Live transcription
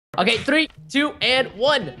Okay, 3, 2, and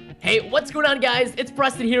 1. Hey, what's going on, guys? It's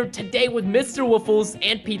Preston here today with Mr. Waffles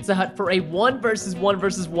and Pizza Hut for a 1 versus 1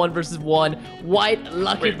 versus 1 versus 1 white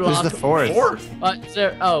lucky block. Who's the fourth?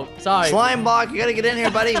 Sir, oh, sorry. Slime block, you gotta get in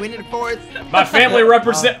here, buddy. We need a fourth. My family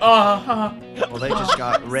represent. Well, they just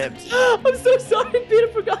got ripped. I'm so sorry, Peter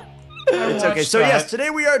forgot. It's okay. So yes, today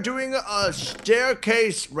we are doing a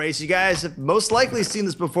staircase race. You guys have most likely seen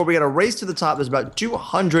this before. We got a race to the top. There's about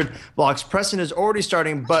 200 blocks. Preston is already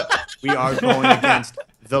starting, but we are going against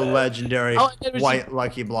the legendary white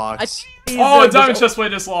lucky blocks. Oh, Diamond Chestplate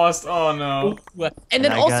just lost. Oh no. And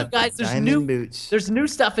then also, guys, there's new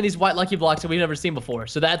stuff in these white lucky blocks that we've never seen before.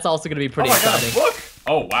 So that's also going to be pretty exciting.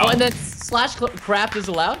 Oh wow. Oh, and then slash craft is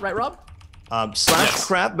allowed, right, Rob? Slash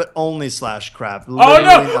crap, but only slash crap. Oh no!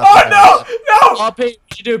 Oh no! No! Oh, Pete,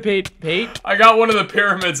 what you do, Pete? Pete? I got one of the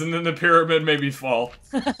pyramids, and then the pyramid made me fall.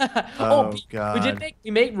 Oh god.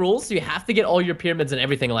 We made rules, so you have to get all your pyramids and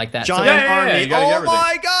everything like that. Giant army. You gotta get everything.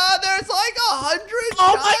 My god, there's like 100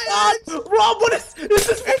 Oh my god! Rob, what is this?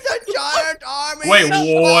 It's a giant army. Wait,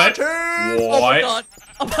 what? Oh my god.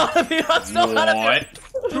 I'm out of here. I'm so out of here.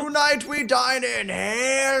 Tonight we dine in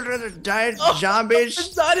hell to the giant zombies.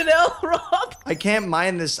 It's not an L, Rob. I can't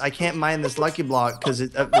mine this. I can't mine this lucky block because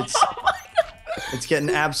it's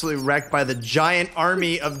getting absolutely wrecked by the giant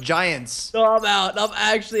army of giants. No, I'm out. I'm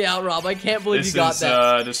actually out, Rob. I can't believe you got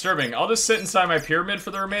that. This is disturbing. I'll just sit inside my pyramid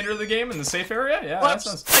for the remainder of the game in the safe area. Yeah, that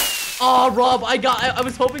sounds. Oh, Rob, I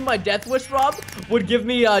was hoping my death wish, Rob, would give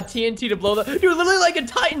me TNT to blow the. Dude, literally like a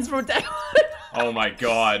Titans from Attack. Oh my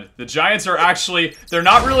god. The giants are actually, they're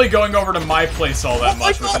not really going over to my place all that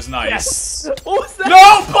much, which is nice. Yes. What was that?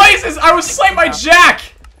 No, places! I was slain by Jack!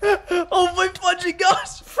 Oh my fudgy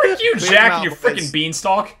gosh! Frick you, Jack, and your freaking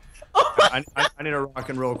beanstalk. I need to rock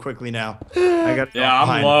and roll quickly now. Yeah,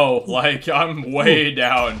 I'm low. Like, I'm way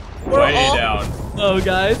down. Way down. Oh,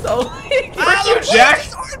 guys. Oh, frick you, Jack!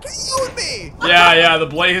 Yeah, the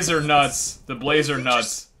blaze are nuts. The blaze are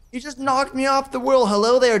nuts. You just knocked me off the world.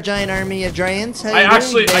 Hello there, giant army of giants. I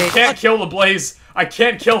can't kill the blaze. I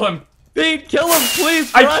can't kill him. Pete, kill him,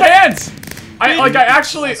 please. I can't. I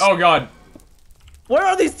actually. Oh god. Where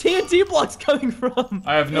are these TNT blocks coming from?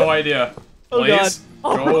 I have no idea. Oh god.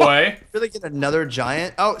 Go away. Really get another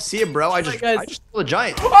giant? Oh, see ya, bro. I just killed a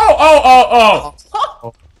giant. Oh.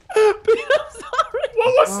 Pete, I'm sorry.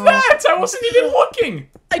 What was that? I wasn't even looking.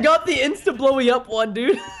 I got the insta blowy up one,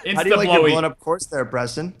 dude. How do you like your blown up course there,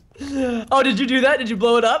 Preston? Oh, did you do that? Did you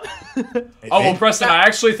blow it up? Oh well, Preston, I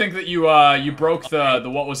actually think that you broke the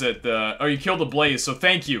what was it? You killed the blaze. So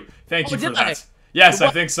thank you for that. Yes,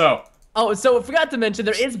 I think so. Oh, so I forgot to mention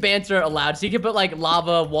there is banter allowed, so you can put like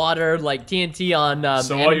lava, water, like TNT on.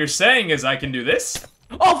 So what you're saying is I can do this?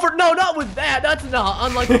 Oh, no, not with that. That's not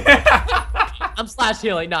unlucky. I'm slash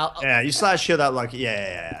healing now. Yeah, you slash heal that lucky.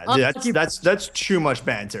 Yeah. Dude, that's too much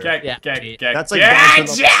banter. That's like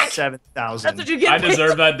banter 7,000. That's what you get. I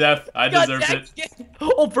deserve that death. I deserved it.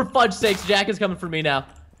 Oh, for fudge sakes, Jack is coming for me now.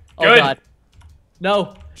 Oh Good. god.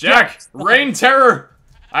 No. Jack, rain terror.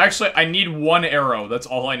 I need one arrow. That's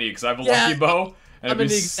all I need because I have a lucky bow. And it'd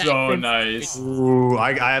be so nice. Ooh,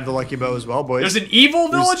 I have the lucky bow as well, boys. There's an evil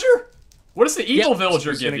villager? What does the evil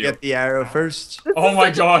villager give you? Gonna get the arrow first. Oh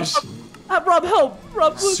my gosh. Rob, help.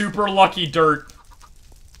 Rob, please. Super lucky dirt.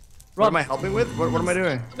 What am I helping with? What am I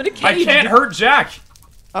doing? I can't hurt Jack.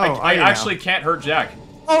 Oh, I actually can't hurt Jack.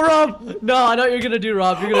 Oh, Rob. No, I know what you're going to do,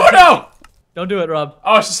 Rob. You're gonna no. Don't do it, Rob.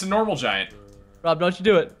 Oh, it's just a normal giant. Rob, don't you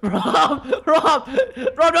do it. Rob,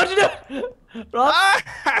 don't you do it. Rob.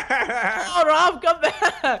 Oh, Rob, come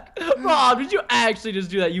back. Rob, did you actually just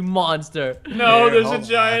do that, you monster? No, there's a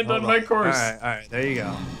giant on my course. All right, there you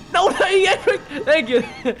go. No, you get. Thank you.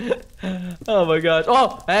 Oh my gosh.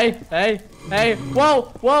 Oh, hey.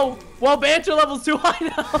 Whoa, banter level's too high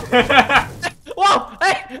now. Whoa,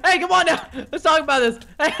 hey, come on now. Let's talk about this.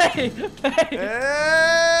 Hey.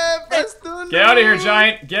 Get out of here,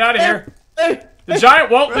 giant. Get out of here. The giant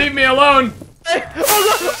won't leave me alone.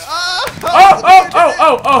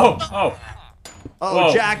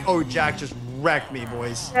 Oh, Jack just wrecked me,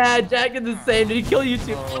 boys. Yeah, Jack is the same. Did he kill you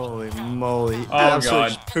too? Holy moly. Oh, absolutely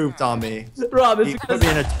God. Just pooped on me. Rob, He put me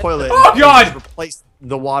in a toilet. Oh, God. He replaced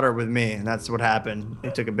the water with me, and that's what happened. He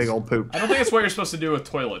took a big old poop. I don't think that's what you're supposed to do with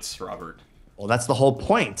toilets, Robert. Well, that's the whole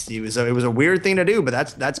point. It was a weird thing to do,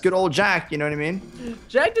 but that's good old Jack. You know what I mean?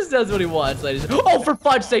 Jack just does what he wants, ladies. Oh, for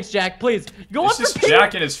fudge sakes, Jack, please go on. It's just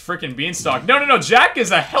Jack and his freaking beanstalk. No. Jack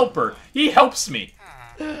is a helper. He helps me.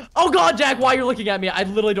 Oh God, Jack, why are you looking at me? I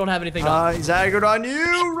literally don't have anything on. He's aggroed on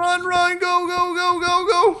you. Run,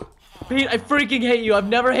 go. Pete, I freaking hate you. I've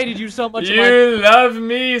never hated you so much. You love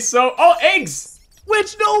me so. Oh, eggs.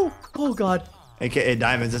 Which no? Oh God. AKA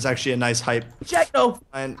diamonds. That's actually a nice hype. Jack, no.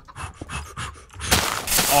 And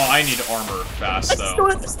Oh, I need armor fast I though. just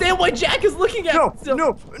don't understand why Jack is looking at me still.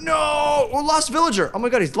 no. We're lost villager. Oh my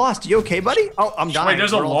god, he's lost. You okay, buddy? Oh, I'm dying. Wait,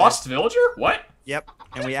 there's a We're all lost villager? What? Yep.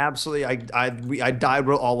 And we absolutely, I died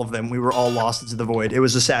with all of them. We were all lost into the void. It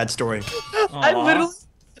was a sad story.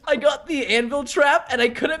 I got the anvil trap and I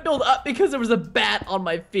couldn't build up because there was a bat on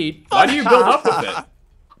my feet. Why do you build up with it?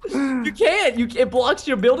 You can't. It blocks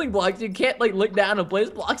your building blocks. You can't like look down and place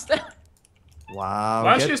blocks down. Wow.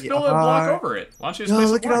 Why don't you just build a block over it? Why don't you just place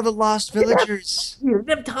look a at all block? the lost villagers. You didn't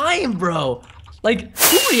have time, bro. Like,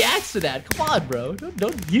 who reacts to that? Come on, bro.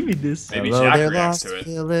 Don't give me this. Maybe Hello Jack there, reacts lost to it.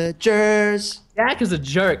 villagers. Jack is a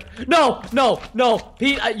jerk. No.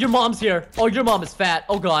 Pete, your mom's here. Oh, your mom is fat.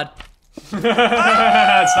 Oh, God. It's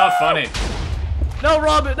not funny. No,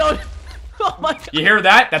 Robin, no. Oh, my God. You hear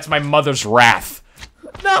that? That's my mother's wrath.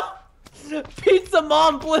 No. Pizza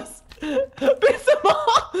mom, please. Pizza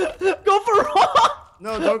mom. Go for Rob.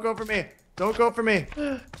 No, don't go for me. Don't go for me.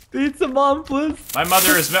 Pizza mom, please. My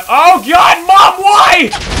mother is. Oh God, Mom, why?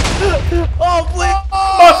 Oh, please.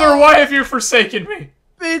 Mother, why have you forsaken me?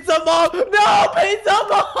 Pizza mom. No, pizza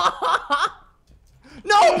mom.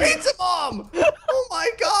 No, Pizza Mom! Oh my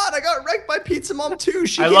god, I got wrecked by Pizza Mom too.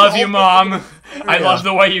 I love you, Mom. I love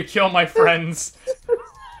the way you kill my friends.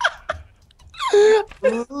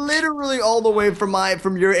 Literally all the way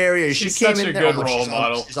from your area. She's she came such in a there. good role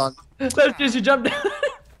model. She's on. That's just you jumped down.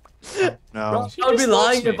 No. I would be just lying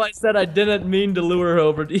loves me. if I said I didn't mean to lure her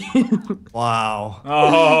over to you. Wow.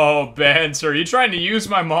 Oh, Banter, are you trying to use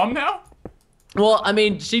my mom now? Well, I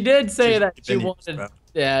mean, she did say She's that she been used, wanted. bro.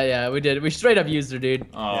 Yeah, we did. We straight up used her, dude.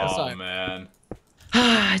 Oh sorry. man.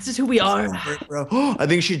 It's just who we are. Bro. I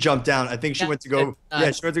think she jumped down. I think she went to go.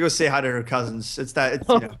 Yeah, she went to go say hi to her cousins. It's that. It's,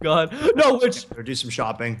 Oh God, no! Which? or do some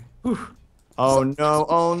shopping. Oh no!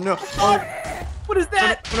 Oh no! Oh What is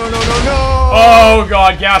that? no! No! No! No! Oh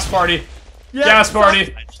God, gas party. Yeah, Gas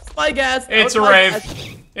party. My gas. It's That a was my rave. gas.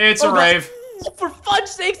 It's Oh, a God. rave. Oh, for fudge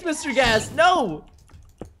sakes, Mr. Gas, no!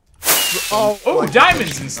 Oh, Oh,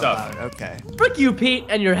 diamonds and stuff. Okay. frick you, Pete,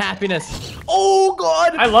 and your happiness. Oh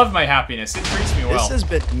God! I love my happiness. It treats me well. This has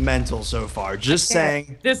been mental so far. Just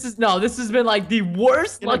saying. This has been like the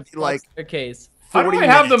worst Gonna lucky be like case. How do 40 I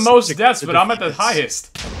have the minutes most to deaths, but I'm at the defeat this.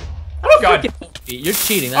 highest? Oh God. You're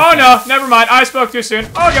cheating. Oh no, never mind. I spoke too soon.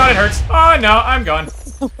 Oh God, it hurts. Oh no, I'm gone.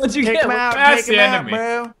 What'd you Take get? him out. That's Take the him end out, of me.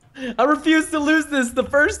 bro. I refuse to lose this. The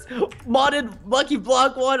first modded Lucky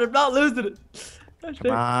Block one. I'm not losing it. Gosh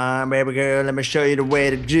dang. Come on, baby girl, let me show you the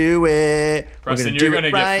way to do it. Preston, you're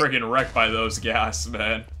gonna get friggin' wrecked by those gas,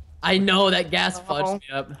 man. I know that gas fudged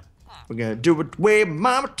me up. We're gonna do it the way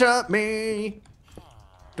Mama taught me.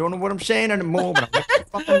 Don't know what I'm saying anymore, but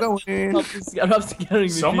I'm going. I'm scaring me.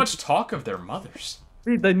 So Pete. much talk of their mothers.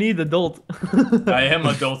 Pete, I need adult. I am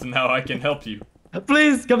adult and now I can help you.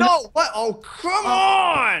 Please come. No, what? Oh, come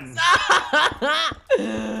on!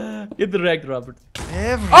 Get the wrecked, Robert.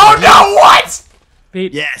 Oh no, what?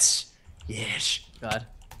 Pete. Yes. Yes. God.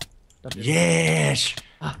 Yes.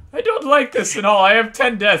 I don't like this at all. I have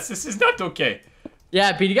 10 deaths. This is not okay.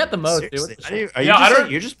 Yeah, Pete, you got the most, Seriously, dude. are you Yeah, I just,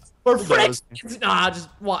 don't- you're just For frick. Nah, just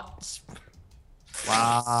what?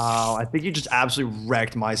 wow. I think you just absolutely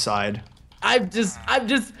wrecked my side. I'm just.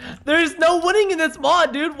 There's no winning in this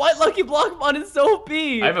mod, dude. White Lucky Block mod is so OP.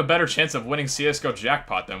 I have a better chance of winning CSGO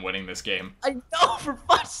jackpot than winning this game. I know, for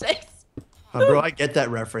fuck's sake. Bro, I get that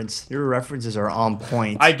reference. Your references are on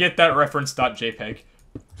point. I get that reference. .jpg.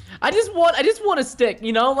 I just want a stick,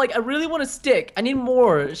 you know? Like, I really want a stick. I need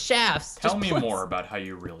more shafts. Tell Just me please. more about how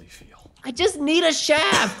you really feel. I just need a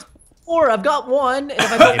shaft. Or I've got one,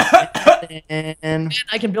 and if and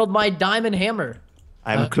I can build my diamond hammer.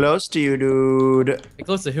 I'm close to you, dude. Be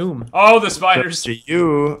close to whom? Oh, the Close spiders. to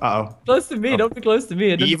you. Uh-oh. Close to me. Don't be close to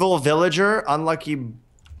me. Evil villager, unlucky.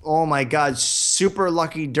 Oh my god, super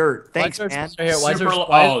lucky dirt. Thanks, Why is there man. a spider here? Why is there Super.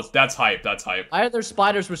 spiders? Oh, that's hype. That's hype. Why are there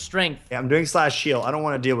spiders with strength? Yeah, I'm doing slash shield. I don't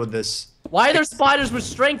want to deal with this. Why are there spiders with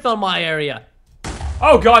strength on my area?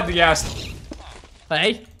 Oh God, the gas.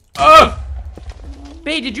 Hey? Ugh.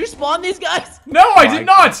 Hey, did you spawn these guys? No, I did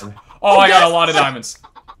not. Oh, I got a lot of diamonds.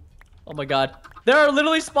 Oh my god. There are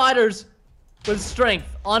literally spiders with strength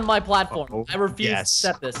on my platform. Uh-oh. I refuse to Yes.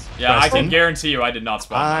 accept this. Yeah, I Preston? can guarantee you I did not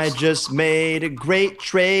spawn I those. just made a great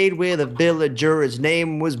trade with a villager. His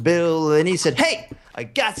name was Bill, and he said, "Hey, I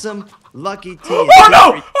got some lucky tea." Oh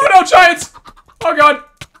no! Oh no, giants! Oh God!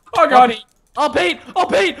 Oh God! Oh, Pete! Oh,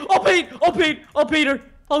 Pete! Oh, Pete! Oh, Pete! Oh, Peter!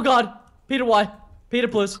 Oh, God! Peter, why? Peter,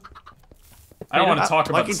 please. I don't want to talk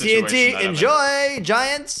about Lucky the situation. TNT, that I'm in. enjoy,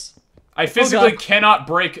 Giants. I physically God. cannot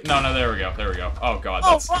break. No, there we go. There we go. Oh God,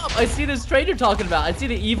 Oh, that's. Rob, I see this trade you're talking about. I see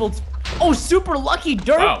the evil. Oh, super lucky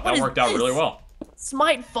dirt. Wow, What that is worked out this? really well.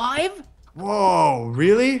 Smite 5? Whoa,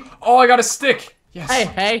 really? Oh, I got a stick. Yes.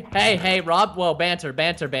 Hey, Rob. Whoa, banter.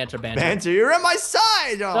 Banter, you're at my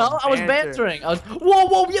side. Oh, No, I was bantering.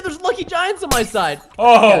 Whoa, yeah, there's lucky giants on my side.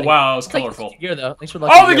 Oh, wow, that was colorful. Here, though. Thanks for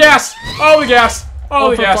lucky Oh, the gear, gas! Oh, the gas!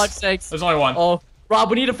 Oh, the for gas! fuck's sakes. There's only one. Oh, Rob,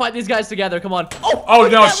 we need to fight these guys together. Come on. Oh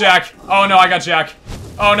no, it's Jack. Oh no, I got Jack.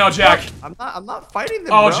 Oh no, Jack. I'm not fighting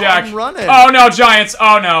them, Oh, bro. Jack. I'm running. Oh no, giants.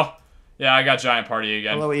 Oh no. Yeah, I got giant party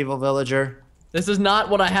again. Hello, evil villager. This is not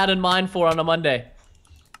what I had in mind for on a Monday.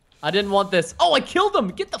 I didn't want this. Oh, I killed them.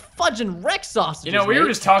 Get the fudge and wreck sausages. You know, we were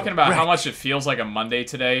mate. just talking about how much it feels like a Monday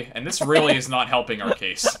today, and this really is not helping our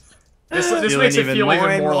case. This makes it feel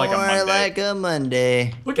even more like a Monday. Like a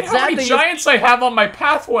Monday. Look at how many giants I have on my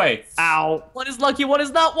pathway. Ow. One is lucky, one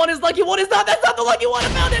is not. One is lucky, one is not. That's not the lucky one. I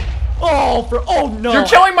found it. Oh no. You're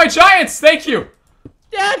killing my giants. Thank you.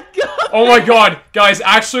 Dad, Oh my god, guys,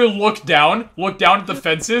 actually look down at the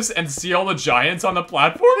fences and see all the giants on the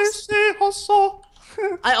platforms.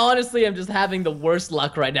 I honestly am just having the worst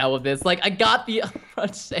luck right now with this. Like, I got the...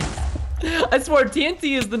 I swear,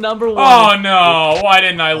 TNT is the #1. Oh no, why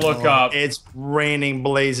didn't I look up? It's raining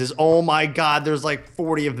blazes. Oh my god, there's like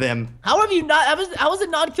 40 of them. How have you not... How has it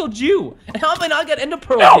not killed you? And how have I not got Ender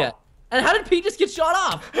Pearls yet? And how did Pete just get shot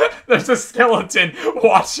off? There's a skeleton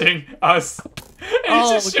watching us. And he's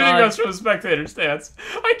just shooting us from the spectator stance.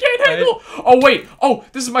 I can't handle. Oh wait. Oh,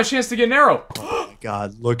 this is my chance to get an arrow. Oh my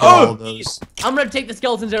god, look at all those. I'm gonna take the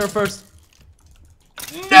skeleton's arrow first.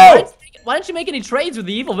 No! Why didn't you make any trades with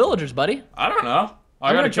the evil villagers, buddy? I don't know.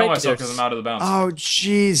 I gotta kill myself because I'm out of the bounds. Oh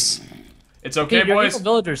jeez. It's okay, Your boys. evil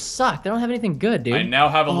villagers suck. They don't have anything good, dude. I now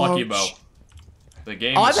have a lucky bow. The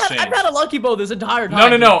game has changed. I've had a lucky bow this entire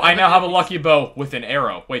time. No. I now have a lucky bow with an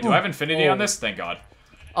arrow. Wait, do I have infinity on this? Thank God.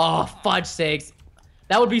 Oh, fudge sakes.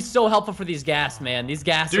 That would be so helpful for these gas, man. These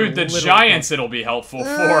gas Dude, the giants it'll be helpful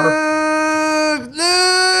for.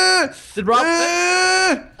 Did Rob...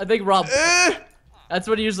 I think Rob... That's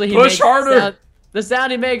what usually he Push makes. harder. The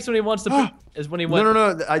sound he makes when he wants to... is when he went...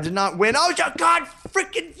 No, I did not win. Oh, god,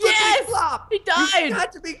 freaking Yes! flop. He died! You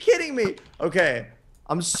got to be kidding me. Okay.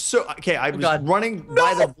 I was running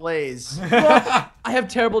by the blaze. Rob, I have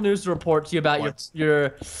terrible news to report to you about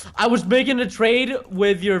your... I was making a trade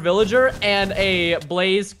with your villager, and a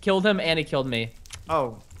blaze killed him, and he killed me.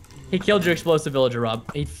 Oh. He killed your explosive villager, Rob.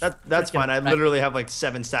 That's fine. I literally have like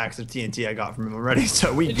 7 stacks of TNT I got from him already,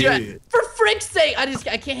 so we good. For frick's sake, I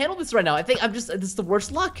can't handle this right now. I think this is the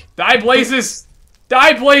worst luck. Die, blazes!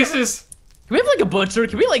 Die, blazes! Can we have like a butcher?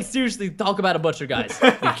 Can we like seriously talk about a butcher, guys? We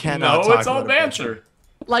cannot No, talk it's all about banter.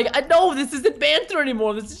 Like, I know this isn't banter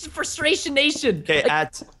anymore. This is just frustration nation. Okay,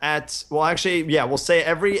 like, well, actually, yeah, we'll say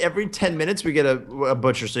every 10 minutes we get a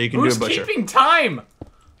butcher, so you can do a butcher. Who's keeping time?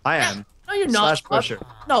 I am. No, you're not. Slash butcher.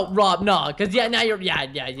 No, Rob, no, because now you're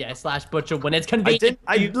slash butcher when it's convenient.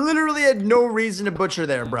 I literally had no reason to butcher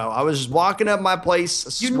there, bro. I was just walking up my place.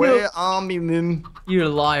 Swear on me, You're a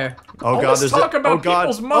liar. Oh god, there's talk about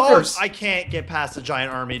people's mothers. I can't get past the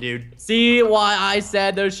giant army, dude. See why I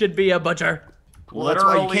said there should be a butcher. Well, that's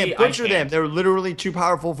why you can't butcher them. They're literally too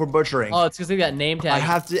powerful for butchering. Oh, it's because they got name tag. I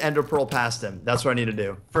have to Ender Pearl past them. That's what I need to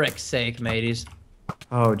do. Frick's sake, mateys.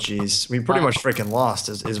 Oh jeez, we pretty much freaking lost.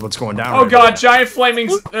 Is what's going down. Oh god, giant flaming.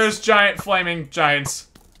 There's giant flaming giants.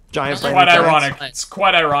 Giant flaming. Quite ironic. It's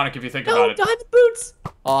quite ironic if you think about it. Diamond boots.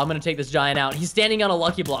 Oh, I'm gonna take this giant out. He's standing on a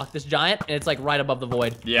lucky block. This giant, and it's like right above the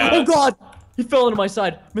void. Yeah. Oh god, he fell into my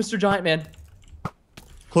side, Mr. Giant Man.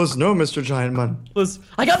 Plus, no, Mr. Giant Man. Plus,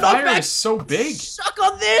 I got knocked back. Is so big. Suck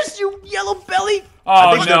on this, you yellow belly.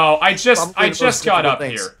 Oh no, I just got up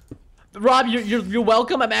here. Rob, you're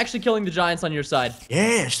welcome. I'm actually killing the giants on your side.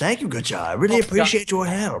 Yes, thank you, good job. I really appreciate your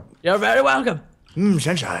help. You're very welcome.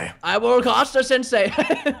 Sensei. I will cost a sensei.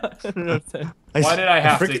 Why did I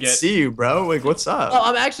have to get? See you, bro. Like, what's up? Oh,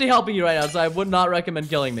 I'm actually helping you right now, so I would not recommend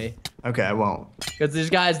killing me. Okay, I won't. Because these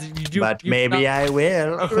guys, But maybe I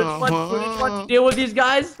will. Want to deal with these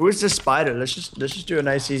guys? Who's the spider? Let's just do a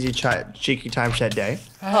nice, easy, cheeky time set day.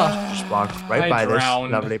 Just walk right by this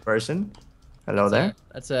lovely person. Hello there.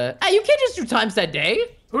 That's a. Hey, you can't just do times that day.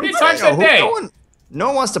 Who did times that day? No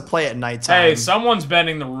one wants to play at nighttime. Hey, someone's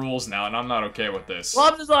bending the rules now, and I'm not okay with this. Well,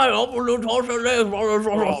 I'm just like,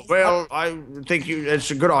 well, I think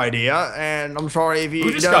it's a good idea, and I'm sorry if you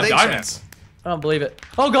Who just got diamonds? I don't believe it.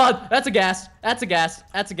 Oh god, that's a gas. That's a gas.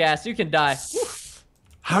 That's a gas. You can die.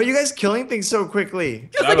 How are you guys killing things so quickly?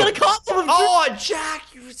 Because I got a compliment. Oh, Jack,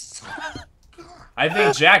 you. I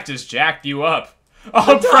think Jack just jacked you up.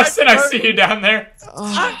 Oh, Preston, I see you down there.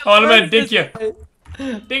 Oh, I'm gonna dink you.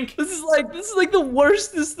 Dink. This is like the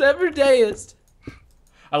worst this ever day is.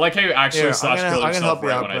 I like how you actually Here, slash kill I'm gonna yourself help you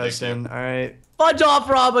right out, when I dig Preston. you. All right. Fudge off,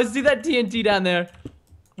 Rob. I see that TNT down there.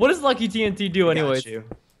 What does Lucky TNT do, anyways? I Kinda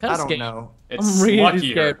don't scared. know. It's I'm really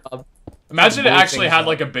luckier. scared, Rob. Imagine it Blow actually things had up.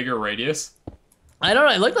 like a bigger radius. I don't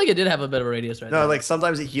know. It looked like it did have a bit of a radius right No, there. like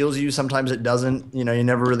sometimes it heals you, sometimes it doesn't. You know, you're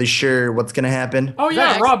never really sure what's gonna happen. Oh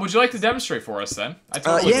yeah, Zach. Rob, would you like to demonstrate for us then? I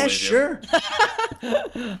totally Yeah, believe you. sure.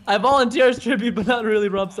 I volunteer as tribute, but not really,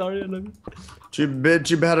 Rob. Sorry. Too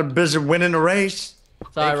bad I'm busy winning a race.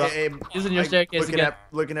 Sorry, AKA, Rob. Using your like, staircase again.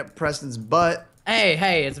 looking at Preston's butt.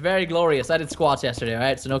 Hey, it's very glorious. I did squats yesterday,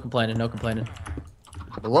 alright? So no complaining, no complaining.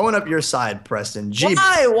 Blowing up your side, Preston. Gee,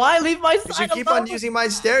 Why? Why leave my you side keep alone? on using my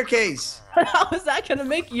staircase. How is that gonna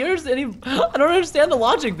make yours any? I don't understand the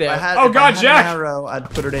logic there. If Oh, I God, had Jack. An arrow, I'd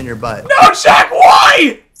put it in your butt. No, Jack,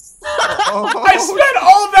 why? Oh, I spent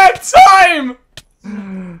all that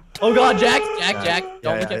time! Oh God, Jack!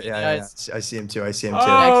 Don't look at me, yeah. guys. I see him too. I see him too.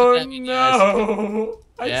 Oh Jack's at me, guys. no!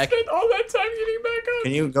 I Jack. spent all that time getting back up.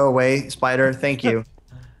 Can you go away, Spider? Thank you.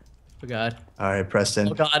 Oh God. All right, Preston.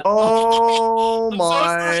 Oh God. Oh I'm so my.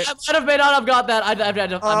 sorry. I might have may not have got that. I'm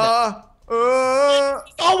dead.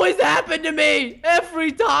 It's always happened to me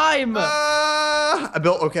every time. I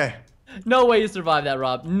built. Okay. No way you survived that,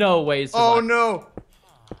 Rob. No way you survived. Oh no.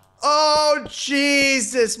 Oh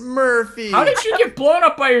Jesus, Murphy. How did you get blown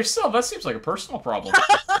up by yourself? That seems like a personal problem.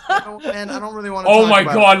 Man, I don't really want to. Oh my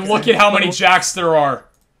God! Look at how many jacks there are.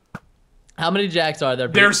 How many jacks are there?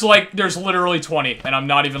 Pete? There's literally 20, and I'm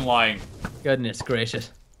not even lying. Goodness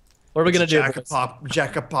gracious. What are we gonna do? boys?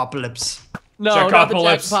 Jackapocalypse. No, not the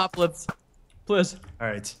Jackapocalypse. Jackapocalypse. Please. All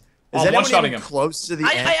right. Is Oh, anyone one-shotting even him. close to the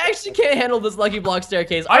end? I actually can't handle this lucky block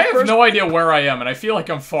staircase. I Our have first- no idea where I am, and I feel like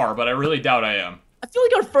I'm far, but I really doubt I am. I feel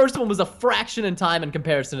like our first one was a fraction in time in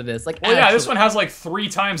comparison to this. Like, Well, yeah, this actually. one has like 3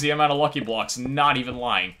 times the amount of lucky blocks. Not even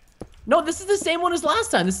lying. No, this is the same one as last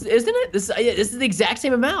time. This isn't it? This is the exact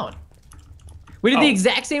same amount. We did the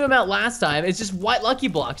exact same amount last time. It's just white lucky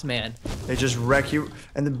blocks, man. They just wreck you,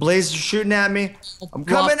 and the blazes are shooting at me. I'm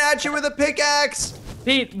coming at you with a pickaxe.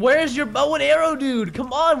 Pete, where's your bow and arrow, dude?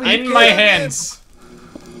 Come on, we In can my kill him. hands.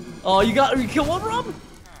 Oh, you kill one, Rob?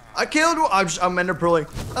 I killed one. I'm ender pearling.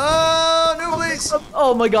 Oh no, please.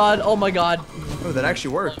 Oh my God! Oh my God! Oh, that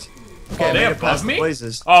actually worked. Are I they made it above past the me?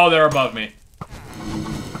 blazes. Oh, they're above me.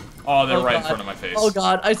 Oh, they're Oh, right in God. front of my face. Oh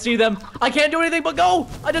God, I see them. I can't do anything but go.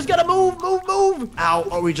 I just gotta move. Ow!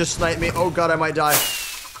 Oh, he just sniped me. Oh God, I might die.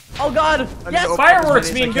 Oh God, yes. go- Fireworks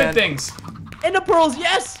As many mean as I good can. things. Ender pearls,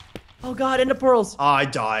 yes. Oh God, ender pearls. Oh, I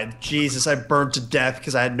died. Jesus, I burned to death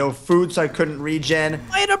because I had no food, so I couldn't regen.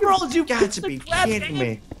 Ender pearls, you Got to be crap kidding game.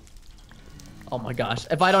 me. Oh my gosh,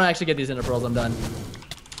 if I don't actually get these ender pearls, I'm done.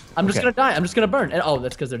 I'm just Okay. gonna die. I'm just gonna burn. And, oh,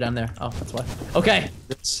 that's because they're down there. Oh, that's why. Okay.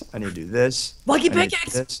 This. I need to do this. Lucky I need to do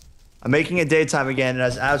pickaxe! this. I'm making it daytime again. It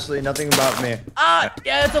has absolutely nothing about me. Ah,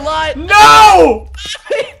 yeah, it's a lie. No!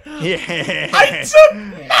 Yeah. I took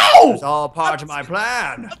no! It's all part of my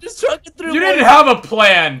plan. I'm just trucking through. You boys. didn't have a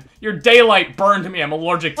plan. Your daylight burned me. I'm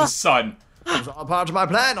allergic to sun. It's all part of my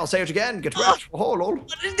plan. I'll say it again. Get wrecked. Oh, lol.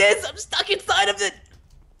 What is this? I'm stuck inside of it.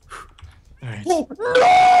 Alright.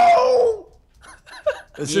 No!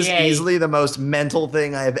 This is Yay. easily the most mental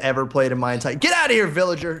thing I have ever played in my entire. Get out of here,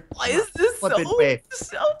 villager! Why is this so, Flip it, babe.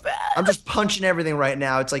 so bad? I'm just punching everything right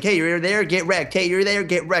now. It's like, hey, you're there, get wrecked. Hey, you're there,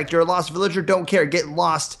 get wrecked. You're a lost villager, don't care. Get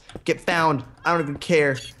lost, get found. I don't even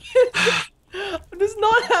care. I'm just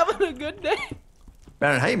not having a good day.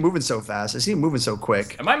 Baron, how you moving so fast? I see you moving so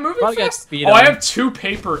quick. Am I moving Probably got fast? speed Oh, on I it. have 2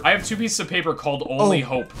 pieces of paper called Only Oh.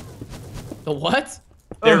 Hope. The what?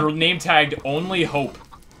 They're name tagged Only Hope.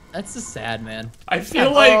 That's just sad, man. I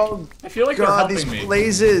feel like Oh, they're God, these helping me.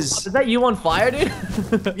 blazes. Is that you on fire, dude?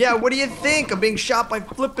 Yeah, what do you think? I'm being shot by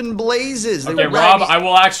flipping blazes. They Okay, wreck Rob, me. I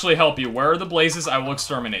will actually help you. Where are the blazes? I will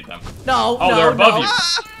exterminate them. No, Oh, no, they're above no. you.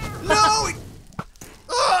 Ah, no!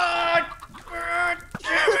 Ah,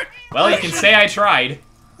 damn it. Well, you can say I tried.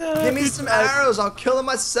 Give me some arrows. I'll kill them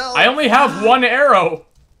myself. I only have 1 arrow,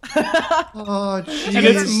 Oh, and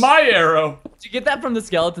it's jeez. my arrow. Did you get that from the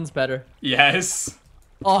skeletons, better? Yes.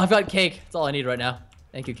 Oh, I've got cake. That's all I need right now.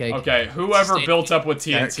 Thank you, cake. Okay, whoever Stay- built up with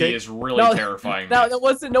TNT Okay. is really No, terrifying No, me. that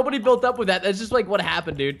wasn't. Nobody built up with that. That's just like what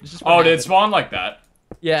happened, dude. It's just what Oh, did it happened. spawn like that?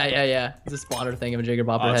 Yeah. It's a spawner thing of a jigger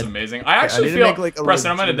bopper Oh, that's head. amazing. I actually need to feel, make, like, a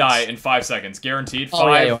Preston, I'm gonna legit- die in 5 seconds, guaranteed. Oh,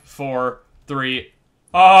 yeah, 5, you are. 4, 3.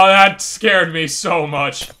 Oh, that scared me so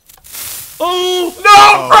much. Oh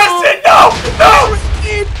No, Preston, no, no!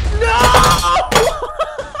 no!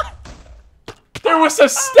 There was a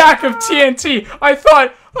stack of TNT. I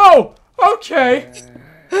thought, oh, okay.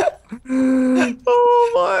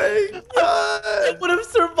 Oh my god. I would have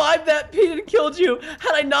survived that, Pete, and killed you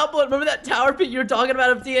had I not blown. Remember that tower, Pete, you were talking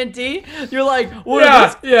about of TNT? You're like, what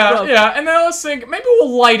Yeah, yeah, yeah. And then I was thinking, maybe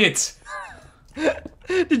we'll light it.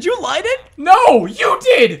 Did you light it? No, you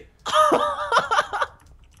did.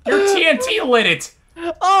 Your TNT lit it.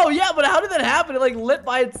 Oh, yeah, but how did that happen? It, like, lit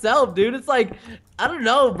by itself, dude. It's like, I don't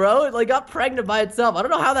know, bro. It, like, got pregnant by itself. I don't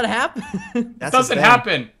know how that happened. That doesn't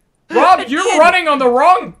happen. Rob, you're running on the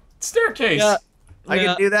wrong staircase. Yeah. I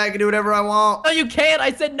can do that. I can do whatever I want. No, you can't.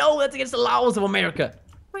 I said no. That's against the laws of America.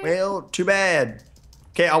 Well, too bad.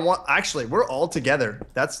 Okay, actually, we're all together.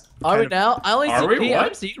 That's Are we now? I only Are see we? Pete. I What?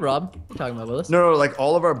 don't see you, Rob. What are you talking about, Willis? No, like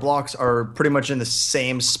all of our blocks are pretty much in the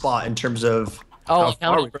same spot in terms of Oh, how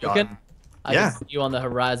far how we've broken? gotten. I Yeah. can see you on the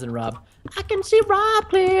horizon, Rob. I can see Rob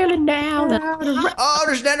clearly now. Oh,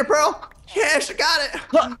 there's an ender pearl. Yes, I got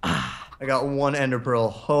it. I got one ender pearl.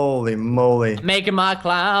 Holy moly. Making my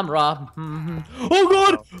climb, Rob. Oh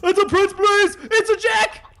God! It's a Prince Blaze! It's a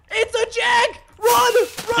Jack! It's a Jack! Run!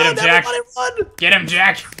 Run! Get him, Jack. Everybody run! Get him,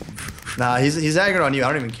 Jack. Nah, he's aggroing on you. I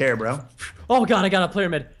don't even care, bro. Oh God! I got a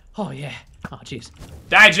pyramid. Oh yeah. Oh jeez.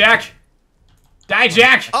 Die, Jack. Die,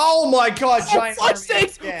 Jack. Oh my god, Oh giant fuck's army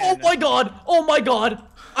sakes! again. Oh my God! Oh my God!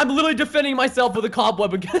 I'm literally defending myself with a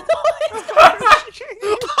cobweb again.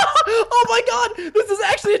 Oh my God! This is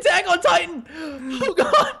actually Attack on Titan. Oh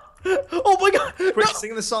God! Oh my God! Quick, No.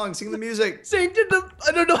 sing the song, sing the music. Sing to the.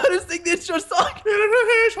 I don't know how to sing the intro song.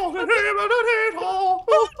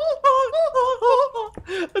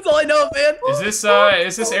 That's all I know, man.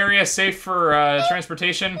 Is this area safe for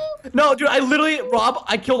transportation? No, dude, I literally, Rob,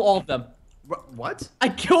 I killed all of them. What? I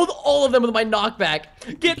killed all of them with my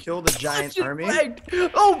knockback. Get killed a giant fucking army? wrecked.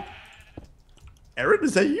 Oh, Aaron,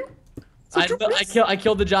 is that you? I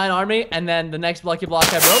killed the giant army, and then the next lucky block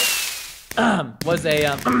I broke was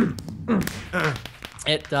a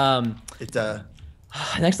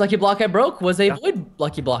next lucky block I broke was a void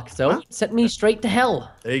lucky block, so it sent me straight to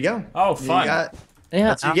hell. There you go. Oh, fun. Yeah,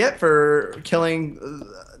 That's what you get for killing.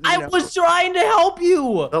 I was trying to help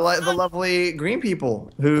you. the lovely green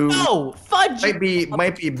people who No, fudge.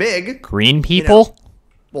 might be big. Green people?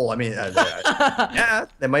 Well, I mean, yeah,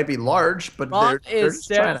 they might be large, but Rob they're is just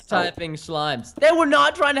trying to help. stereotyping slimes. They were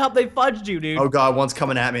not trying to help. They fudged you, dude. Oh god, one's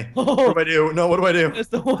coming at me. What do I do? No, what do I do? That's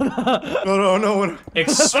the one. No. What...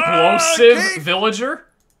 Explosive Cake! villager?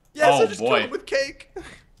 Yes, Oh, I just boy. killed him with cake.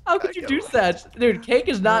 How could you do that, dude? Cake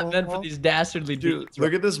is not meant for these dastardly dudes.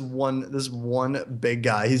 Look at this one big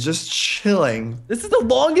guy. He's just chilling. This is the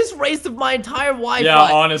longest race of my entire Wi-Fi. Yeah,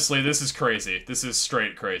 honestly, this is crazy. This is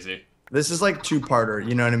straight crazy. This is like two-parter,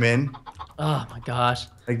 you know what I mean? Oh my gosh.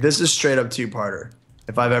 Like this is straight up two-parter.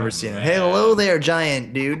 If I've ever seen it. Hey, hello there,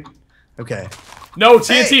 giant dude. Okay. No,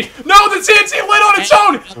 TNT! Hey. No, the TNT lit on its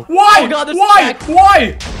own! Why? Oh god, there's Why? Jack.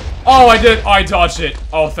 Why? Oh, I dodged it.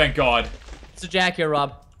 Oh, thank God. There's a Jack here,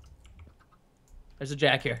 Rob. There's a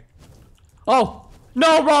Jack here. Oh!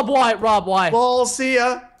 No, Rob, why? Rob, why? Well, see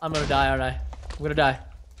ya. I'm gonna die, aren't I? I'm gonna die.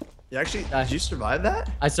 You actually, did you survive that?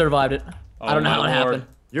 I survived it. I don't know my how it lord.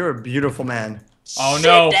 happened. You're a beautiful man. Oh, Sit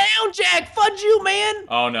no. down, Jack! Fudge you, man!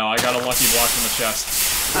 Oh, no, I got a lucky block in the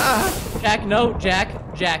chest. Jack, no,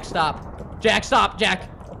 Jack. Jack, stop. Jack, stop, Jack.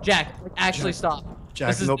 Jack, actually stop. Jack,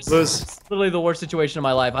 This is- no this plus. is literally the worst situation of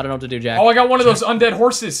my life. I don't know what to do, Jack. Oh, I got one of those undead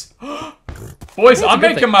horses. Boys, a I'm good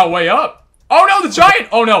making thing. my way up. Oh, no, the giant!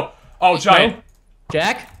 Oh, no. Oh, giant. No.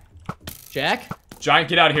 Jack? Jack? Giant,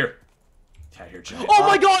 get out of here. Get out of here, giant. Oh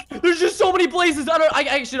my god! There's just so many blazes! I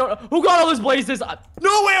actually don't know. Who got all those blazes? No way!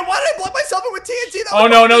 Why did I block myself in with TNT? That Oh,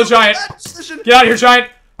 was no, a no, giant. bad decision. Get out of here,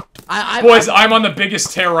 giant. Boys, I I'm on the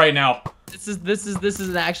biggest tear right now. this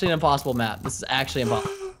is actually an impossible map. This is actually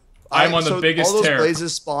impossible. I'm on the biggest all those tear.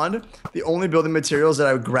 blazes spawned. The only building materials that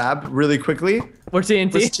I grabbed really quickly We're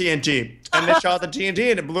TNT. was TNT. And they shot the TNT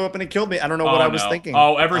and it blew up and it killed me. I don't know Oh, what I was no. thinking.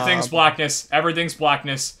 Oh, everything's blackness. Everything's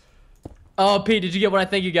blackness. Oh, Pete, did you get what I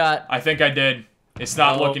think you got? I think I did. It's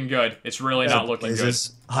not Oh. looking good. It's really not looking good.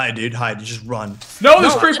 Blazes. Hide, dude. Hide. Just run. No,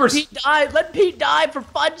 there's No, creepers. Let Pete die. Let Pete die for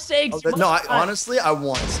fun's sakes. You No, must die. honestly, I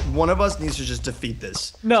want. One of us needs to just defeat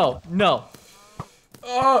this. No.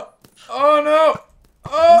 Oh no.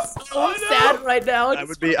 Oh, I'm sad right now. I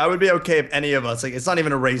would be okay if any of us. Like, it's not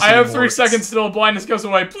even a race. I have anymore. 3 seconds till the blindness goes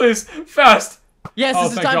away. Please, fast. Yes, Oh,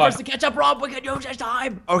 this is thank time God. for us to catch up, Rob. We can use this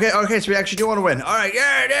time. Okay, so we actually do want to win. All right,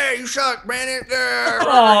 yeah, you suck, Brandon.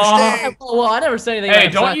 Aw. Stay. Well, I never said anything. Hey,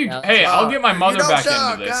 about don't suck you? now. Hey, I'll get my mother you don't back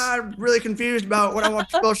suck. into this. God, I'm really confused about what I'm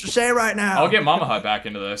supposed to say right now. I'll get Mama Hut back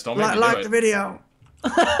into this. Don't make me like do the it. video.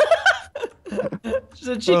 Just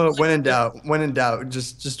a cheap When in doubt,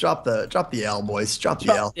 just drop the L, boys. Drop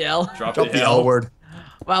the L. L. Drop Drop the the L L. word.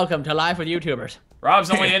 Welcome to Life with YouTubers.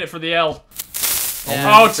 Rob's only in it for the L.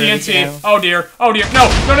 Yeah, Oh, TNT. Oh, dear. Oh, dear. No,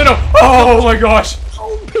 no, no, no. Oh, my gosh.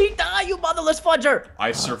 Oh, Pete, die, you motherless fudger.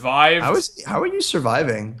 I survived. How are you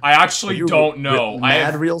surviving? I actually don't know.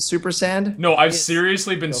 Mad real super sand? No, I've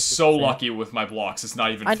seriously been so lucky with my blocks. It's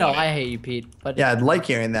not even funny. I know, I hate you, Pete. But Yeah, I'd like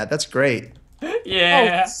hearing that. That's great.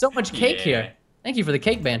 Yeah. Oh, so much cake here. Thank you for the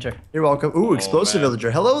cake banter. You're welcome. Ooh, explosive man.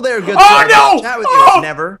 villager. Hello there, good Oh, sir. no! Chat with Oh! you.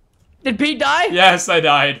 Never. Did Pete die? Yes, I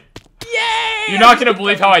died. Yay! You're not gonna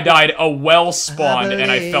believe how I died. A well spawned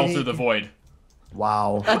and I fell through the void.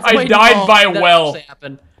 Wow. I died by a well.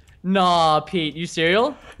 Nah, Pete, you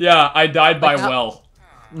serial? Yeah, I died by well.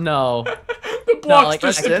 No. The blocks like,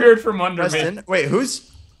 disappeared from under Preston, me. wait,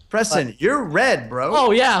 who's Preston? You're red, bro.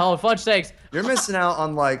 Oh yeah, oh fudge sakes. You're missing out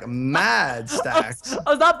on like mad stacks. I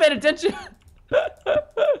was not paying attention.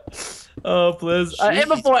 Oh please. And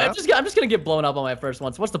before I'm just gonna get blown up on my first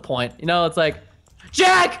one. So what's the point? You know, it's like,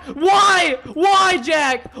 Jack, why? Why,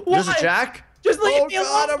 Jack? Why? There's a Jack. Just leave me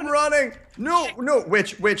God, alone. I'm running. No, no.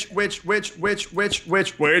 Which? Okay,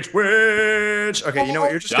 you know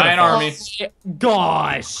what? You're just Giant gonna army.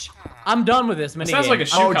 Gosh, I'm done with this mini. Sounds like a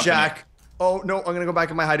shoe Oh, company. Jack. Oh no, I'm gonna go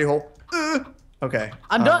back in my hidey hole. Okay.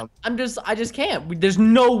 I'm done. I just can't. There's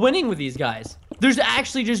no winning with these guys. There's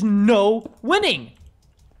actually just no winning.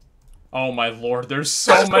 Oh my lord, there's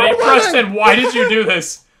so many. Preston, why did you do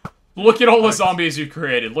this? Look at all the zombies you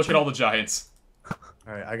created. Look at all the giants.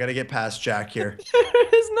 All right, I gotta get past Jack here.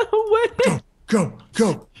 There is no winning.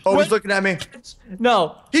 Go. Oh, he's looking at me.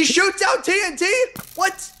 No. He shoots out TNT.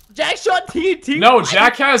 What? Jack shot TNT. No,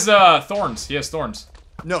 Jack has thorns. He has thorns.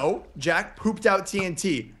 No, Jack pooped out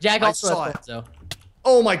TNT. Jack also I saw has it. so.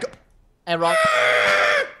 Oh my god. And Rock.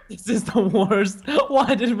 This is the worst.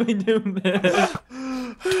 Why did we do this?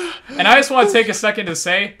 And I just want to take a second to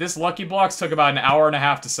say, this Lucky Blocks took about an hour and a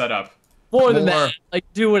half to set up. More than More. that. Like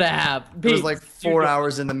 2.5. It was like 4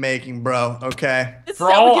 hours in the making, bro. Okay. For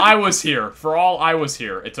all I was here,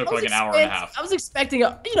 it took like an hour and a half. I was expecting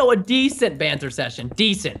a decent banter session.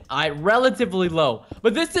 Decent. Relatively low.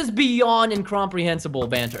 But this is beyond incomprehensible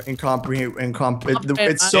banter.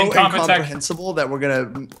 It's so incomprehensible that we're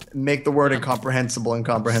gonna make the word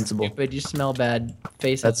incomprehensible. But you smell bad.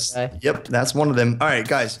 Face guy. Yep, that's one of them. All right,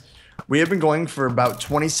 guys. We have been going for about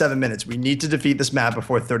 27 minutes. We need to defeat this map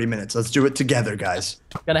before 30 minutes. Let's do it together, guys.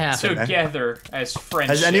 Gonna happen. Together as friends.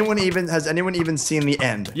 Has anyone even seen the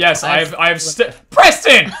end? Yes, I've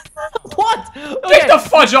Preston! What? Get the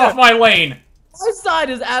fudge off my lane! My side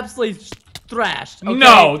is absolutely thrashed. Okay?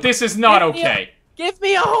 No, this is not okay. Give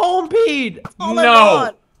me a home, Pete. All No. I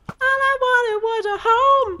want. All I wanted was a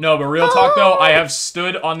home. No, but real talk though, I have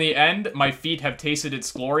stood on the end. My feet have tasted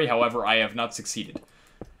its glory. However, I have not succeeded.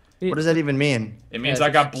 What does that even mean? It means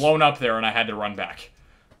I got blown up there and I had to run back.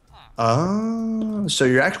 Oh, so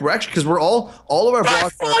we're actually because we're all of our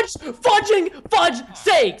blocks are... Fudge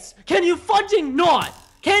sakes! Can you fudging not?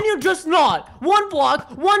 Can you just not? One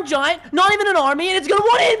block, one giant, not even an army, and it's gonna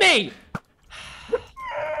one-hit me!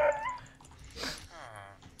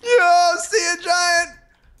 Yo, see a giant!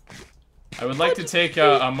 I would like to take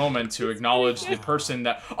a moment to acknowledge the person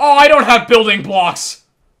that... Oh, I don't have building blocks!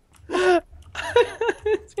 No.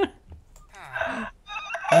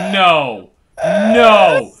 No.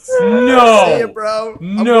 No. See ya, bro.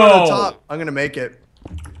 I'm No. going to the top. I'm gonna make it.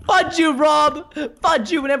 Fudge you, Rob!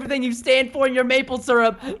 Fudge you and everything you stand for in your maple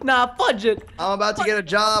syrup. Nah, fudge it. I'm about to get a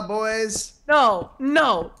job, boys. No.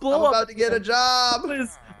 I'm Blow up. about to get a job.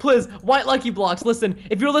 Please, White Lucky Blocks, listen.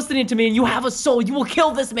 If you're listening to me and you have a soul, you will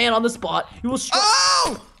kill this man on the spot. You will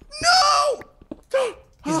Oh! No!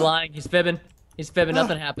 He's lying. He's fibbing.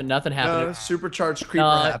 Nothing happened. Supercharged creeper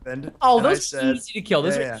happened. Oh, and I those are said, easy to kill.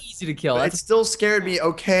 Those yeah. are easy to kill. But it still scared me.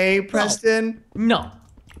 Okay, Preston. No.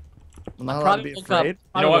 I'm not allowed to be afraid.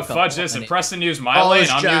 You know what? Fudge this. If Preston used my lane,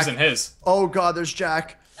 I'm using his. Oh God, there's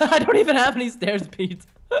Jack. I don't even have any stairs, Pete.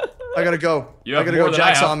 I gotta go. You I have gotta more go. than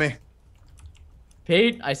Jack's I have. on me.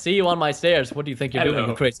 Pete, I see you on my stairs. What do you think you're doing, Hello.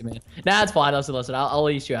 you crazy man? Nah, it's fine. Listen. I'll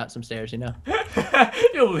lease you out some stairs, you know.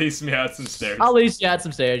 You'll lease me out some stairs. I'll lease you out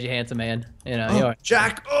some stairs, you handsome man. You know, you're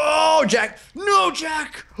Jack. Oh, Jack. No,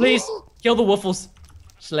 Jack. Please, kill the Woofles.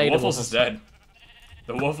 Slay the Waffles is dead.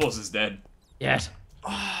 The Waffles is dead. Yes.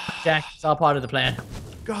 Jack, it's all part of the plan.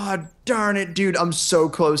 God darn it, dude. I'm so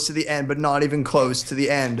close to the end, but not even close to the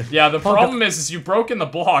end. Yeah, the problem is you've broken the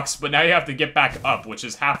blocks, but now you have to get back up, which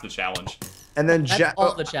is half the challenge. And then That's Jack.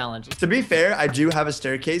 all the challenges. To be fair, I do have a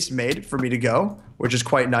staircase made for me to go, which is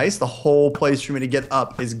quite nice. The whole place for me to get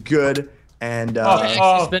up is good. And You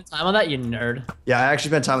actually spent time on that, you nerd. yeah, I actually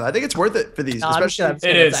spent time. I think it's worth it for these, No, I'm especially. sure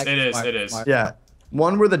It is. Smart. Yeah.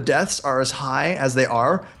 One where the deaths are as high as they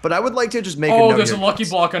are, but I would like to just make a note. Oh, there's a here, lucky guys.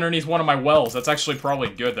 block underneath one of my wells. That's actually probably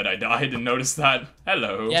good that I didn't notice that.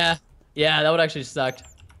 Hello. Yeah, that would actually suck.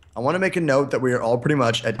 I want to make a note that we are all pretty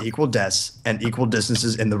much at equal deaths and equal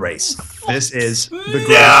distances in the race. This is the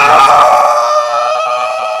greatest.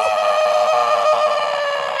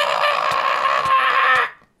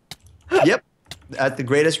 Yep, at the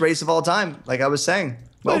greatest race of all time, like I was saying.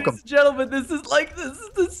 Welcome. Ladies and gentlemen, this is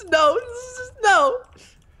the snow. This is snow.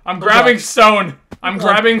 I'm grabbing stone. I'm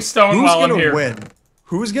grabbing stone Who's while I'm gonna here. win?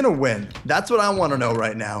 Who's gonna win? That's what I want to know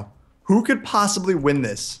right now. Who could possibly win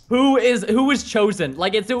this? Who is chosen?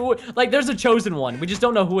 Like there's a chosen one. We just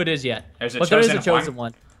don't know who it is yet. There's a but there is a chosen chosen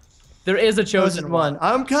one. There is a chosen one.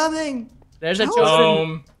 I'm coming. There's a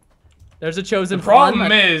chosen. There's a chosen The problem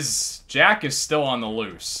one. is, Jack is still on the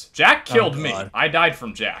loose. Jack killed me. I died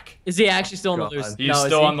from Jack. Is he actually still on the loose? He is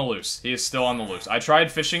still on the loose. He is still on the loose. I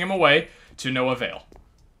tried fishing him away to no avail.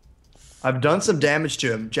 I've done some damage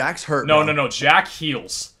to him. Jack's hurt. No, now. no. Jack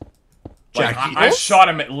heals. Like, Jack I heals? shot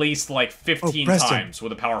him at least like 15 Preston. times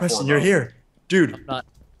with a power 4 Preston, bow. you're here. Dude, Not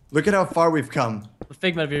look at how far we've come. a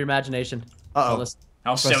figment of your imagination. Uh-oh. Listen,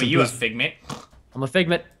 I'll show Preston, you a please. figment. I'm a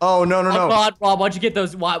figment. Oh, no, no, Oh no. God, Rob, why'd you get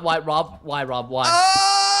those? Why, Rob? Why, Rob? Why?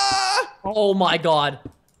 Ah! Oh my God!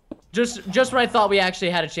 Just when I thought we actually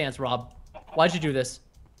had a chance, Rob. Why'd you do this?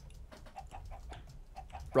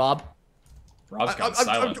 Rob? Rob's gone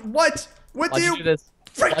silent. What? What Why'd do you you... do this?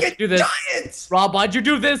 Why'd you do Freaking this? giants! Rob, why'd you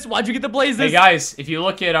do this? Why'd you get the blazes? Hey guys, if you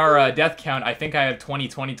look at our death count, I think I have 20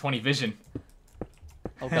 vision.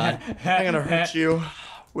 Oh God. I'm gonna hurt you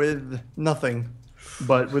with nothing,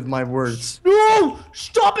 but with my words. No!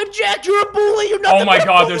 Stop it, Jack! You're a bully! You're nothing Oh my but a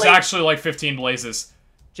God, bully! there's actually like 15 blazes.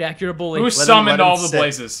 Jack, you're a bully. Who Let summoned him all the sit.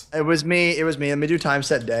 blazes? It was me. It was me. Let me do time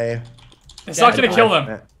set day. It's not gonna Jack, kill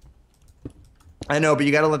them. I know, but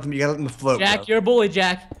you gotta let them. You gotta let them float. Jack, bro. you're a bully,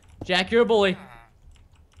 Jack. Jack, you're a bully.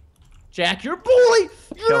 Jack, you're a bully!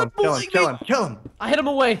 You're Kill him! Kill him! bullying Kill me. him! Kill him! I hit him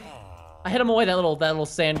away. That little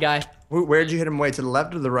sand guy. Where'd you hit him? Way to the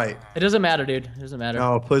left or the right? It doesn't matter, dude. It doesn't matter.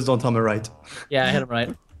 Oh, please don't tell me right. Yeah, I hit him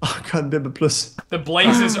right. Oh God, Bibba plus. The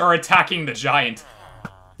blazes are attacking the giant.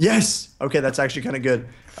 Yes. Okay, that's actually kind of good.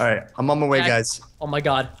 All right, I'm on my way, Jack- guys. Oh my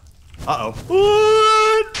God. Uh oh.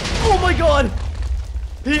 What? Oh my God.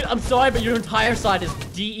 Pete, I'm sorry, but your entire side is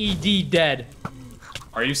DED dead.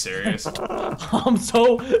 Are you serious? I'm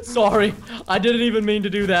so sorry. I didn't even mean to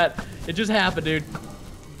do that. It just happened, dude.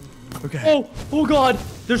 Okay. Oh God.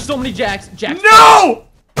 There's so many Jacks. No!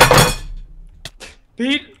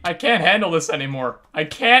 Pete. I can't handle this anymore. I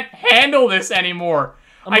can't handle this anymore.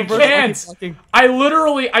 I'm I reverse can't. walking.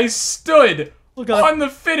 I stood Oh, God. on the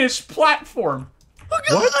finished platform.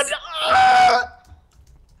 What?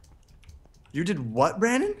 You did what,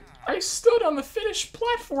 Brandon? I stood on the finished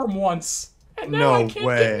platform once, and now No I can't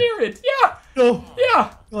way. get near it. Yeah, No.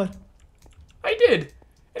 yeah, God. I did,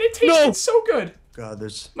 and it tasted No. so good. God,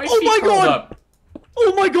 there's. My Oh feet my curled God. up.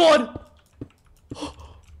 Oh my God.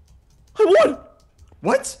 I won.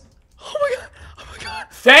 What? Oh my God. Oh my God.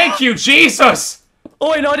 Thank you, Jesus.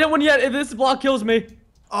 Oh wait, no, I didn't win yet. If this block kills me.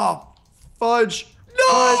 Oh, fudge.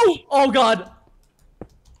 No! Oh God.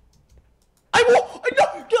 I won't.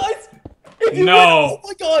 No, guys. If you No. win, oh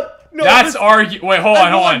my God. No. That's this- Wait, hold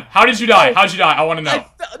I on. won. How did you die? No. How'd you die? I want to know.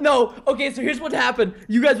 No. Okay, so here's what happened.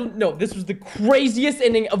 You guys will no. This was the craziest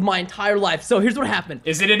ending of my entire life. So here's what happened.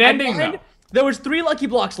 Is it an ending I mined- though? There was 3 lucky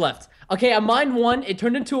blocks left. Okay, I mined one. It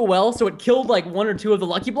turned into a well, so it killed like 1 or 2 of the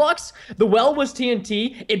lucky blocks. The well was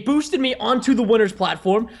TNT. It boosted me onto the winner's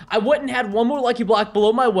platform. I went and had 1 more lucky block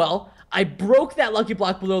below my well. I broke that lucky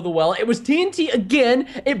block below the well. It was TNT again.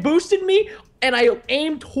 It boosted me, and I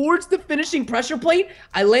aimed towards the finishing pressure plate.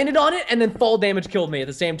 I landed on it, and then fall damage killed me at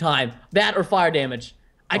the same time. That or fire damage.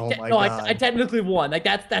 Oh my no, God. I technically won. Like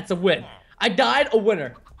that's a win. I died a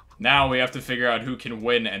winner. Now we have to figure out who can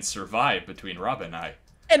win and survive between Rob and I.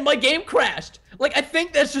 And my game crashed. Like, I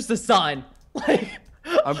think that's just a sign. Like,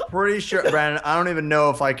 I'm pretty sure, Brandon. I don't even know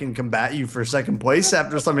if I can combat you for second place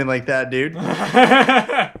after something like that, dude.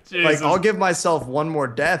 Jesus. Like, I'll give myself 1 more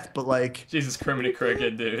death, but like, Jesus criminy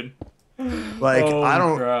cricket, dude. I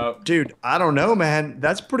don't, crap. dude. I don't know, man.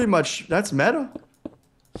 That's pretty much that's meta.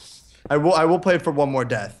 I will play for 1 more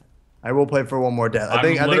death. I will play for 1 more death. I'm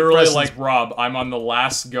I literally Preston's- like Rob. I'm on the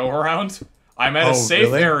last go around. I'm at a Oh, safe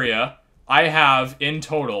really? area. I have in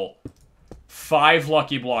total 5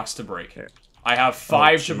 lucky blocks to break. I have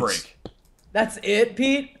 5 to jeez. break. that's it,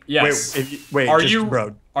 Pete? Yes. Wait, are just, you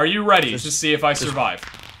bro? Are you ready to see if I survive?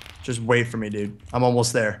 Just wait for me, dude. I'm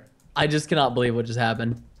almost there. I just cannot believe what just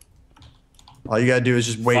happened. All you gotta do is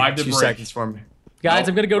just wait 5 to 2 break. seconds for me. Guys, Nope.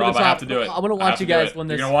 I'm gonna go to Rob, the top. I have to do it. I want to I have watch you do guys it. win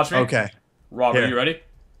You're this. gonna watch me? Okay. Rob, Here. are you ready?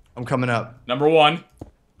 I'm coming up. Number 1.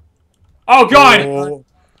 Oh, God! Oh.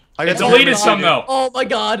 I It got the deleted pyramid some, too. though. Oh my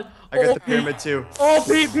God. I got Oh, the pyramid too. Oh,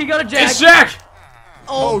 Pete got a Jack. It's Jack!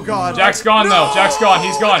 Oh God. Jack's gone, though. Jack's gone.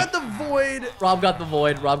 He's gone. I got the void. Rob got the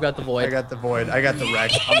void. Rob got the I void. got the void. I got the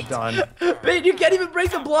wreck. I'm done. Pete, you can't even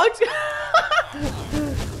break the blocks.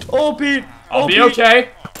 Oh, Pete. I'll Oh, be Pete. okay.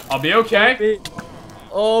 I'll be okay. Pete.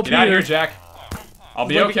 Oh, Get out of here, Jack. I'll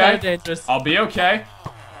be Looking kinda okay. dangerous. I'll be okay.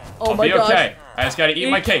 Oh I'll my be gosh. okay. I just gotta eat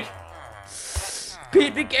my cake.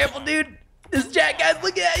 Pete, be careful, dude. This Jack guy's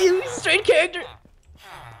looking at you. He's a strange character.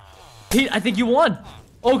 Pete, I think you won.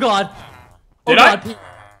 Oh God. Oh Did I? God, Pete.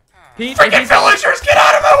 Pete, Freaking villagers, get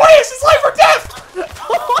out of my way! This is life or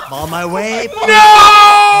death! I'm on my way.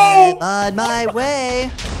 No! On my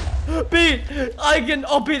way. Pete, I can.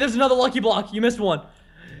 Oh, Pete, there's another lucky block. You missed one.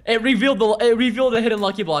 It revealed the hidden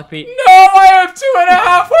lucky block, Pete. No, I have 2.5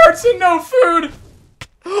 hearts and no food.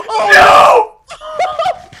 Oh,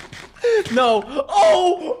 no!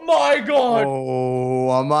 Oh my God! Oh,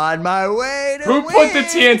 I'm on my way to Who put the win.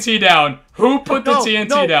 TNT down? Who put the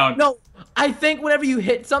TNT down? No, I think whenever you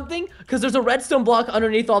hit something, because there's a redstone block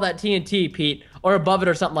underneath all that TNT, Pete, or above it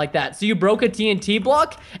or something like that. So you broke a TNT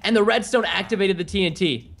block, and the redstone activated the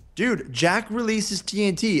TNT. Dude, Jack releases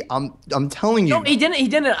TNT. I'm telling you. No, he didn't. He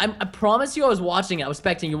didn't. I promise you, I was watching it. I was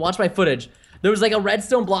spectating. You watch my footage. There was like a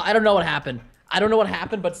redstone block. I don't know what happened.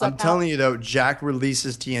 But somehow, I'm telling you though, Jack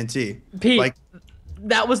releases TNT. Pete, Like,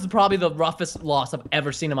 that was probably the roughest loss I've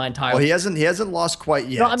ever seen in my entire well, life. he hasn't lost quite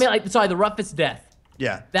yet. No, I mean, like, sorry, the roughest death.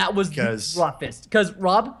 yeah. That was the roughest. Because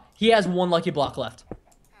Rob, he has one lucky block left.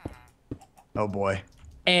 Oh boy.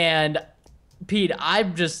 And Pete,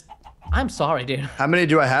 I'm sorry, dude. How many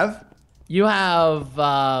do I have? You have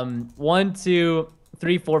 1, 2,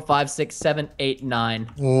 3, 4, 5, 6, 7, 8, 9.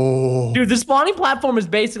 Oh. Dude, the spawning platform is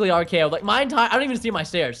basically RKO. Like my entire, I don't even see my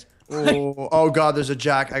stairs. Oh God, there's a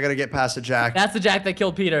Jack. I gotta get past the Jack. That's the Jack that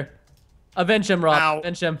killed Peter. Avenge him, Rob. Ow.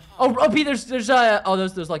 Avenge him. Oh, Pete, there's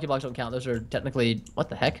those lucky blocks don't count. Those are technically, what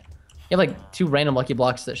the heck? You have like 2 random lucky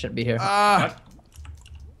blocks that shouldn't be here.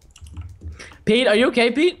 Pete, are you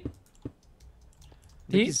okay, Pete?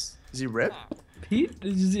 Pete? Is he ripped? Pete?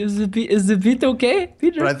 Is the Pete okay?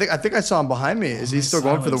 Peter? But I think I saw him behind me. Is he still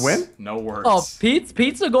going for the win? No words. Oh, Pete's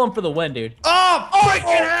still going for the win, dude. Oh,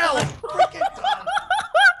 freaking hell! Freaking done.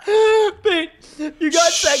 Pete, you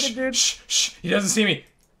got second, dude. Shh. He doesn't see me.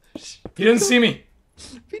 He doesn't see me.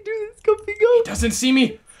 Pete, dude, let's go, Pete, go. Doesn't see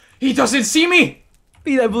me. He doesn't see me.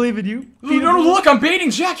 Pete, I believe in you. Pete, No, look, I'm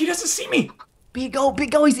baiting Jack. He doesn't see me. Pete, go.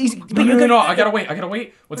 He's No. I gotta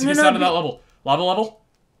wait. Once he gets down to Pete. that level. Lava level.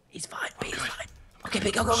 He's fine, Pete, he's fine. Okay,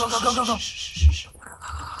 Pete, go. Shh.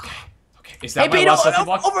 Okay. Is that Hey, my Pete, last lucky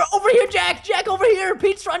block? over here, Jack. Jack, over here.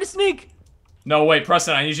 Pete's trying to sneak. No, wait,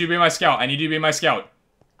 Preston. I need you to be my scout.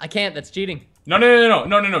 I can't. That's cheating. No.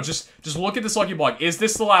 Just look at this lucky block. Is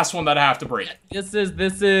this the last one that I have to break? This is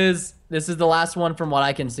the last one from what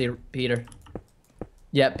I can see, Peter.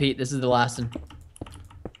 Yeah, Pete, this is the last one.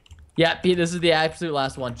 Yeah, Pete, this is the absolute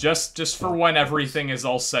last one. Just for when everything is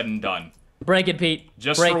all said and done. Break it, Pete.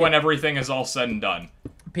 Just break for it. when everything is all said and done.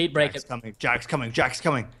 Pete, break Jack's it. coming. Jack's coming. Jack's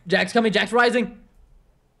coming. Jack's coming. Jack's rising.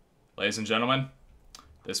 Ladies and gentlemen,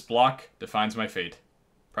 this block defines my fate.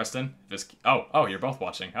 Preston, this. Oh, you're both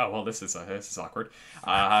watching. Oh, well, this is awkward.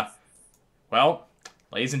 Well,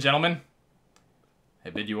 ladies and gentlemen, I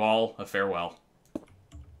bid you all a farewell.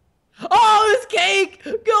 Oh, this cake!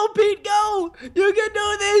 Go, Pete, go! You can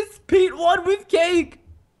do this! Pete won with cake!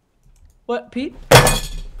 What, Pete?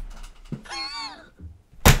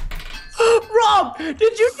 Rob, did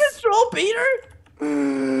you just troll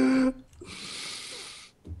Peter?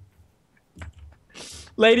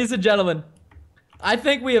 Ladies and gentlemen, I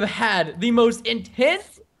think we have had the most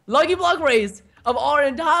intense Lucky Block race of our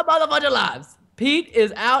entire motherfucking lives. Pete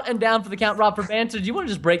is out and down for the count. Rob, for banter, do you want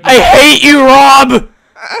to just break this? I hate you, Rob!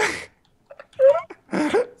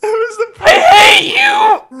 I hate you!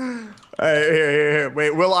 Alright, here.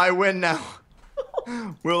 Wait, will I win now?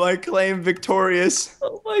 Will I claim victorious?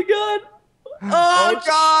 Oh my god. Oh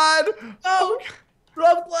God! Oh,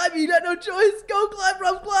 Rob, climb. You got no choice. Go climb,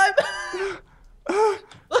 Rob, climb.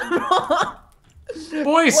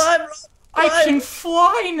 Boys, Climb, Rob, I climb. can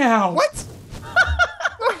fly now! What?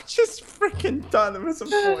 I'm just freaking done. There was a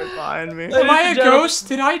boy behind me. Am I a ghost?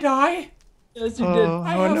 Did I die? Yes, you did. Oh,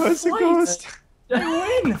 have no, it's a flight. ghost.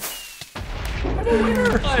 I win! I'm a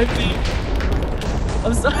winner! Hi, Pete.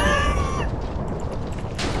 I'm sorry.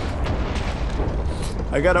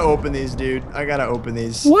 I gotta open these, dude. I gotta open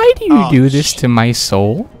these. Why do you Oh, do this to my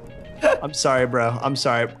soul? I'm sorry, bro. I'm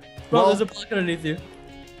sorry. Bro, Well, there's a block underneath you.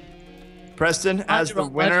 Preston as the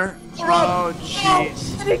Rob, winner. Rob, Oh,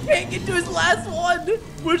 jeez. No, and he can't get to his last one.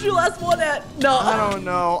 Where's your last one at? No. I don't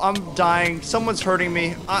know. I'm dying. Someone's hurting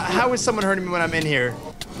me. How is someone hurting me when I'm in here?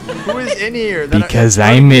 Who is in here? Because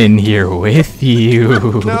I'm in here with you.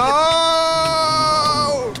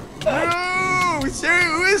 No! No! Siri,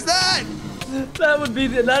 who is that? That would be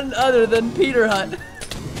none other than Peter Hunt.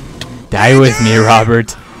 Die with me,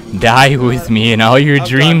 Robert. Die with me, and all your I'm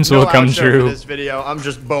dreams done. will No come outro for true. this video. I'm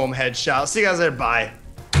just boom headshot. See you guys later. Bye.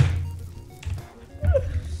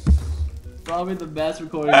 Probably the best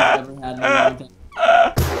recording I've ever had in a long time.